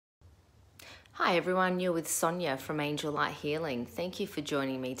Hi everyone, you're with Sonia from Angelic Healing. Thank you for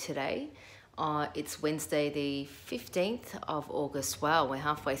joining me today. It's Wednesday the 15th of August. Wow, we're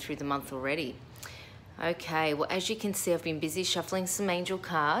halfway through the month already. Okay, well as you can see I've been busy shuffling some angel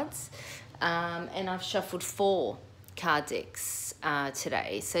cards and I've shuffled 4 card decks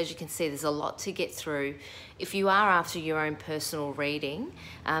today. So as you can see there's a lot to get through. If you are after your own personal reading,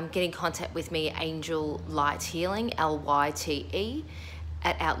 get in contact with me, Angelic Healing, L-Y-T-E,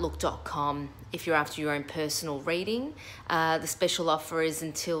 at outlook.com. If you're after your own personal reading, the special offer is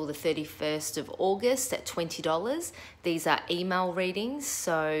until the 31st of August at $20. These are email readings,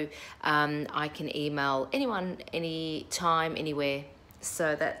 so I can email anyone, anytime, anywhere.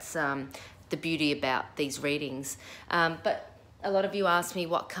 So that's the beauty about these readings. But a lot of you ask me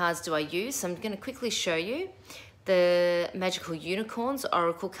what cards do I use, so I'm going to quickly show you. The Magical Unicorns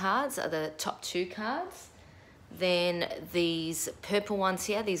Oracle cards are the top 2 cards. Then these purple ones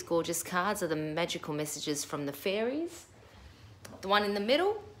here, these gorgeous cards, are the magical messages from the fairies. The one in the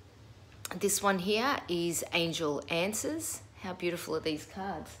middle, this one here is Angel Answers. How beautiful are these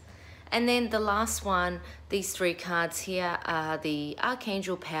cards? And then the last one, these 3 cards here are the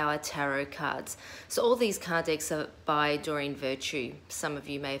Archangel Power Tarot cards. So all these card decks are by Doreen Virtue. Some of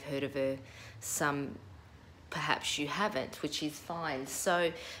you may have heard of her, some perhaps you haven't, which is fine.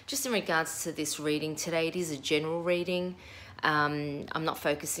 So just in regards to this reading today, it is a general reading. I'm not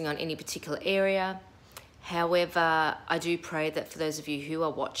focusing on any particular area. However, I do pray that for those of you who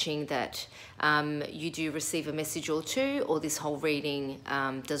are watching that you do receive a message or two, or this whole reading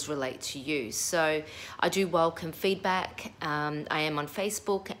does relate to you. So I do welcome feedback. I am on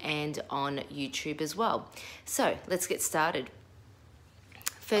Facebook and on YouTube as well. So let's get started.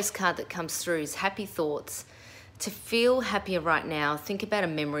 First card that comes through is Happy Thoughts. To feel happier right now, think about a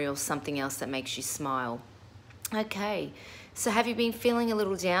memory or something else that makes you smile. Okay, so have you been feeling a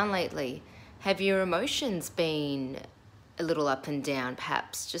little down lately? Have your emotions been a little up and down,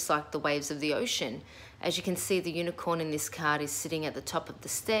 perhaps, just like the waves of the ocean? As you can see, the unicorn in this card is sitting at the top of the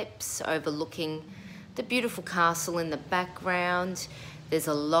steps, overlooking the beautiful castle in the background. There's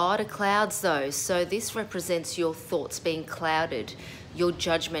a lot of clouds though, so this represents your thoughts being clouded, your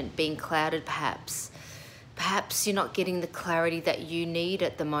judgment being clouded perhaps. Perhaps you're not getting the clarity that you need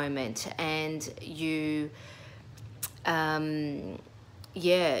at the moment, and you're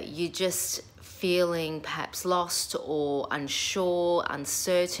just feeling perhaps lost or unsure,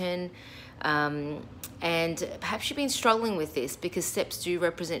 uncertain, and perhaps you've been struggling with this because steps do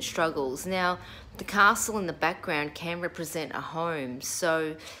represent struggles. Now, the castle in the background can represent a home.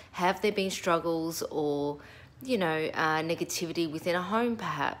 So have there been struggles or, negativity within a home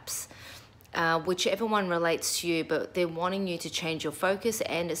perhaps? Whichever one relates to you, but they're wanting you to change your focus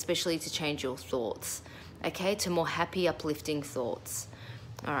and especially to change your thoughts, okay, to more happy, uplifting thoughts.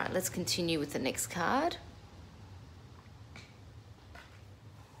 All right, let's continue with the next card.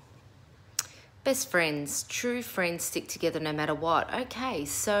 Best friends, true friends stick together no matter what. Okay,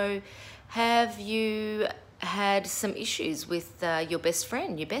 so have you had some issues with your best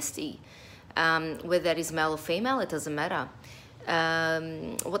friend, your bestie? Whether that is male or female, it doesn't matter.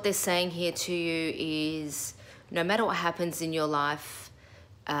 What they're saying here to you is no matter what happens in your life,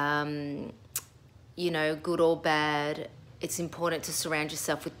 good or bad, it's important to surround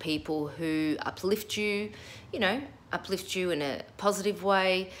yourself with people who uplift you, in a positive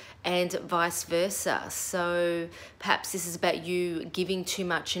way, and vice versa. So perhaps this is about you giving too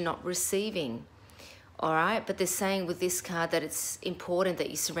much and not receiving. All right, but they're saying with this card that it's important that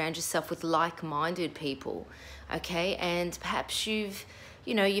you surround yourself with like-minded people, okay? And perhaps you've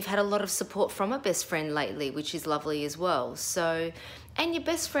had a lot of support from a best friend lately, which is lovely as well. So, and your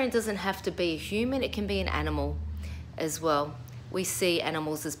best friend doesn't have to be a human, it can be an animal as well. We see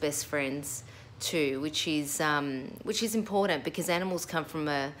animals as best friends too, which is important because animals come from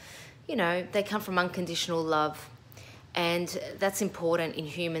they come from unconditional love. And that's important in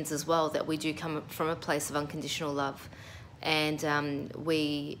humans as well, that we do come from a place of unconditional love. And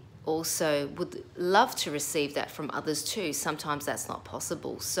we also would love to receive that from others too. Sometimes that's not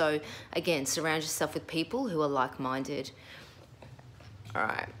possible. So again, surround yourself with people who are like-minded. All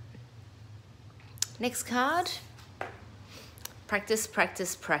right. Next card. Practice,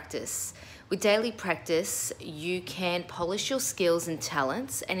 practice, practice. With daily practice, you can polish your skills and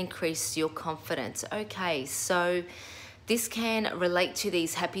talents and increase your confidence. Okay, so this can relate to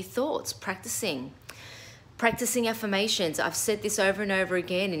these happy thoughts, practicing affirmations. I've said this over and over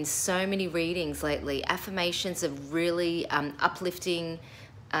again in so many readings lately. Affirmations are really uplifting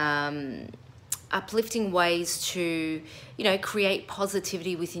uplifting ways to, you know, create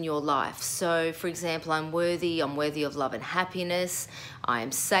positivity within your life. So, for example, I'm worthy of love and happiness. I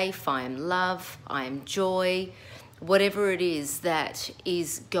am safe, I am love, I am joy. Whatever it is that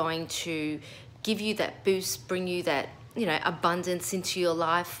is going to give you that boost, bring you that, you know, abundance into your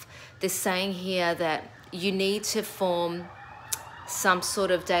life. They're saying here that you need to form some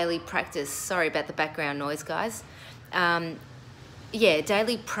sort of daily practice. Sorry about the background noise, guys. Yeah,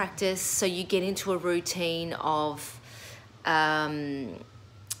 daily practice, so you get into a routine of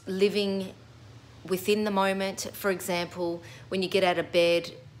living within the moment. For example, when you get out of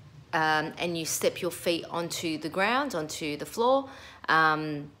bed and you step your feet onto the ground, onto the floor,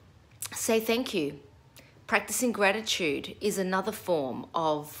 say thank you. Practicing gratitude is another form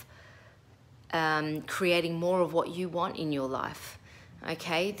of creating more of what you want in your life.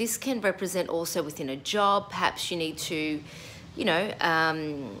 Okay, this can represent also within a job. Perhaps you need to, you know,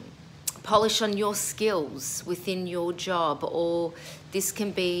 polish on your skills within your job, or this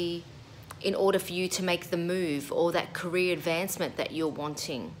can be in order for you to make the move or that career advancement that you're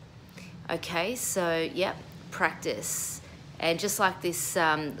wanting. Okay, so yep, practice. And just like this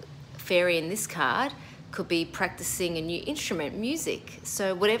fairy in this card, could be practicing a new instrument, music.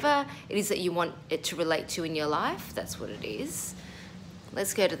 So whatever it is that you want it to relate to in your life, that's what it is.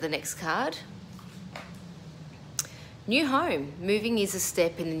 Let's go to the next card. New home. Moving is a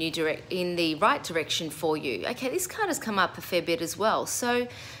step in the right direction for you. Okay, this card has come up a fair bit as well. So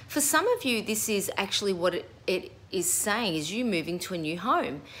for some of you, this is actually what it is saying, is you moving to a new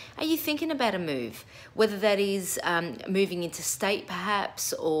home. Are you thinking about a move? Whether that is moving into state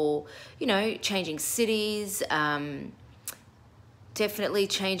perhaps, or, you know, changing cities, definitely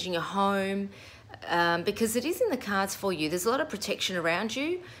changing a home. Because it is in the cards for you. There's a lot of protection around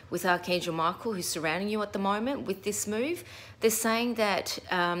you with Archangel Michael, who's surrounding you at the moment with this move. They're saying that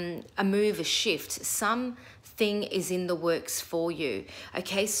a move, a shift, something is in the works for you.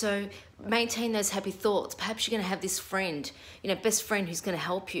 Okay, so maintain those happy thoughts. Perhaps you're going to have this friend, you know, best friend who's going to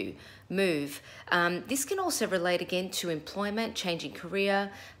help you move. This can also relate again to employment, changing career,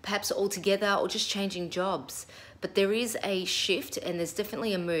 perhaps altogether, or just changing jobs. But there is a shift, and there's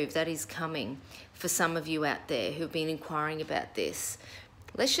definitely a move that is coming for some of you out there who've been inquiring about this.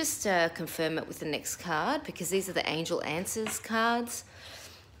 Let's just confirm it with the next card, because these are the Angel Answers cards.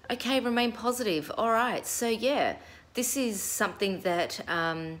 Okay, remain positive. All right, so yeah, this is something that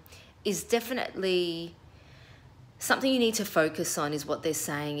is definitely something you need to focus on, is what they're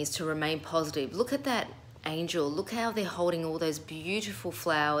saying, is to remain positive. Look at that angel. Look how they're holding all those beautiful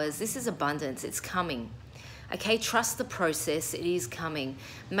flowers. This is abundance. It's coming. Okay, trust the process. It is coming.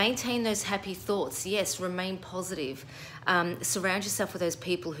 Maintain those happy thoughts. Yes, remain positive. Surround yourself with those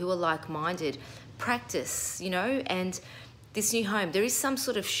people who are like-minded. Practice, you know, and this new home, there is some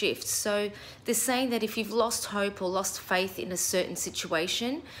sort of shift. So they're saying that if you've lost hope or lost faith in a certain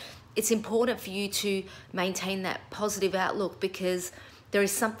situation, it's important for you to maintain that positive outlook, because there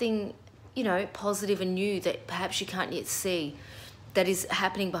is something, you know, positive and new that perhaps you can't yet see, that is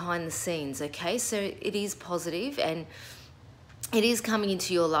happening behind the scenes. Okay, so it is positive and it is coming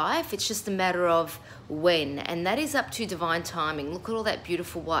into your life. It's just a matter of when, and that is up to divine timing. Look at all that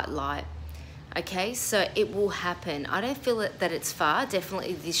beautiful white light. Okay, so it will happen. I don't feel that it's far,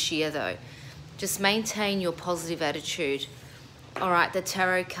 definitely this year though. Just maintain your positive attitude. All right, the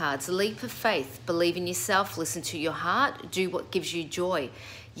tarot cards. Leap of faith. Believe in yourself. Listen to your heart. Do what gives you joy.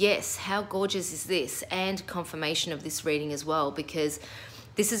 Yes, how gorgeous is this? And confirmation of this reading as well, because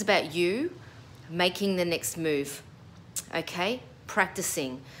this is about you making the next move. Okay,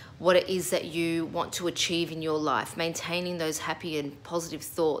 practicing what it is that you want to achieve in your life, maintaining those happy and positive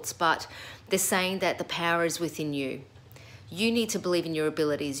thoughts. But they're saying that the power is within you. You need to believe in your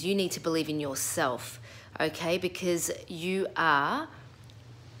abilities. You need to believe in yourself. Okay, because you're an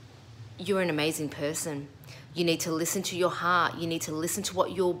amazing person. You need to listen to your heart. You need to listen to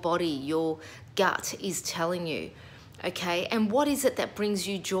what your body, your gut is telling you. Okay, and what is it that brings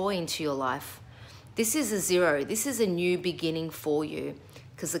you joy into your life? This is a 0. This is a new beginning for you,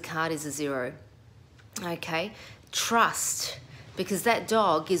 because the card is a 0. Okay, trust, because that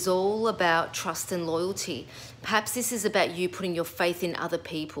dog is all about trust and loyalty. Perhaps this is about you putting your faith in other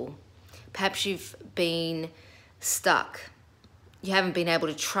people. Perhaps you've been stuck. You haven't been able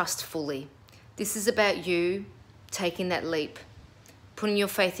to trust fully. This is about you taking that leap, putting your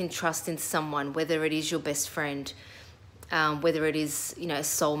faith and trust in someone, whether it is your best friend, whether it is, you know, a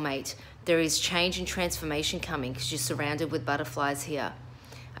soulmate. There is change and transformation coming, because you're surrounded with butterflies here.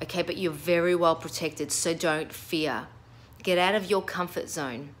 Okay, but you're very well protected, so don't fear. Get out of your comfort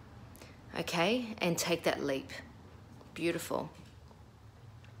zone, okay, and take that leap. Beautiful.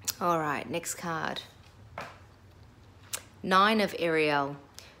 All right, next card. 9 of Ariel.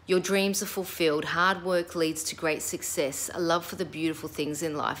 Your dreams are fulfilled. Hard work leads to great success. A love for the beautiful things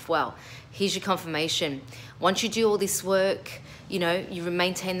in life. Well, here's your confirmation. Once you do all this work, you know, you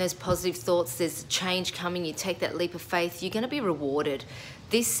maintain those positive thoughts, there's a change coming, you take that leap of faith, you're going to be rewarded.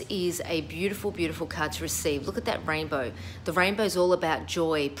 This is a beautiful, beautiful card to receive. Look at that rainbow. The rainbow is all about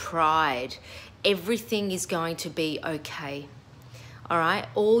joy, pride. Everything is going to be okay. All right?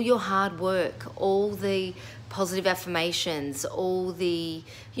 All your hard work, all the positive affirmations, all the,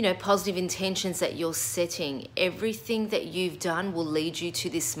 you know, positive intentions that you're setting, everything that you've done will lead you to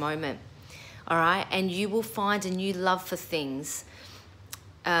this moment. All right? And you will find a new love for things,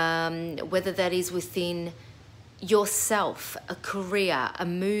 whether that is within yourself, a career, a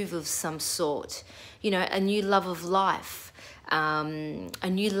move of some sort, you know, a new love of life, a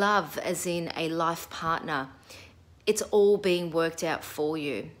new love as in a life partner. It's all being worked out for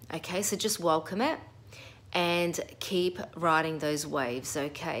you, okay? So just welcome it and keep riding those waves,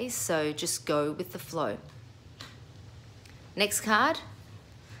 okay? So just go with the flow. Next card,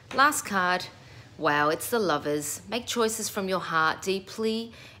 last card. Wow, it's the Lovers. Make choices from your heart,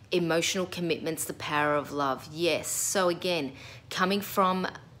 deeply emotional commitments, the power of love. Yes, so again, coming from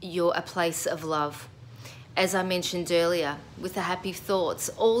a place of love. As I mentioned earlier, with the happy thoughts,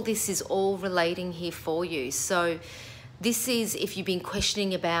 all this is all relating here for you. So this is if you've been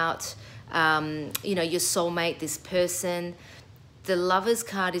questioning about, you know, your soulmate, this person. The Lovers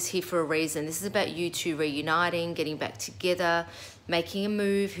card is here for a reason. This is about you two reuniting, getting back together, making a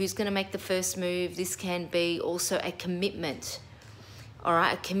move. Who's going to make the first move? This can be also a commitment. All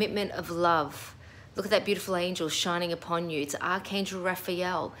right, a commitment of love. Look at that beautiful angel shining upon you. It's Archangel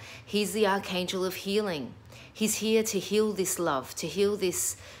Raphael. He's the Archangel of healing. He's here to heal this love, to heal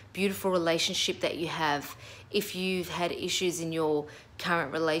this beautiful relationship that you have. If you've had issues in your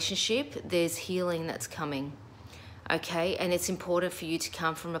current relationship, there's healing that's coming. Okay, and it's important for you to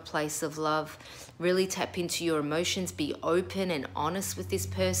come from a place of love. Really tap into your emotions, be open and honest with this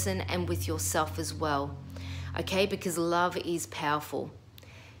person and with yourself as well. Okay, because love is powerful.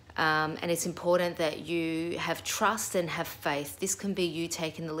 And it's important that you have trust and have faith. This can be you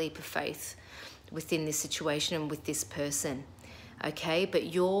taking the leap of faith within this situation and with this person. Okay, but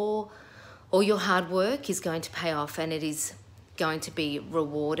all your hard work is going to pay off and it is going to be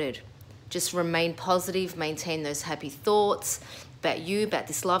rewarded. Just remain positive, maintain those happy thoughts about you, about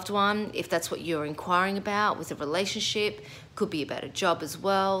this loved one. If that's what you're inquiring about with a relationship, could be about a job as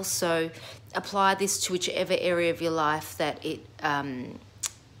well. So apply this to whichever area of your life that it,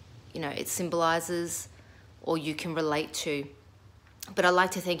 you know, it symbolizes or you can relate to. But I'd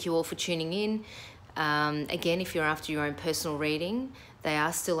like to thank you all for tuning in. Again, if you're after your own personal reading, they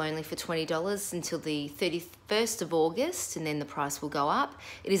are still only for $20 until the 31st of August, and then the price will go up.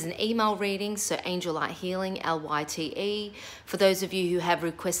 It is an email reading, so angellytehealing, LYTE. For those of you who have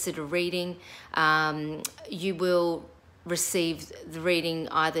requested a reading, you will receive the reading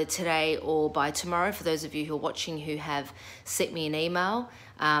either today or by tomorrow. For those of you who are watching who have sent me an email,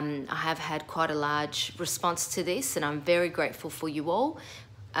 I have had quite a large response to this, and I'm very grateful for you all.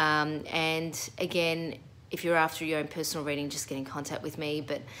 And again, if you're after your own personal reading, just get in contact with me.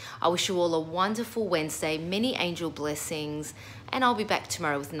 But I wish you all a wonderful Wednesday, many angel blessings, and I'll be back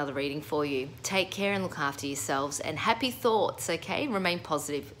tomorrow with another reading for you. Take care and look after yourselves, and happy thoughts, okay? Remain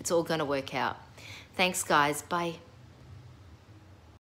positive. It's all going to work out. Thanks, guys. Bye.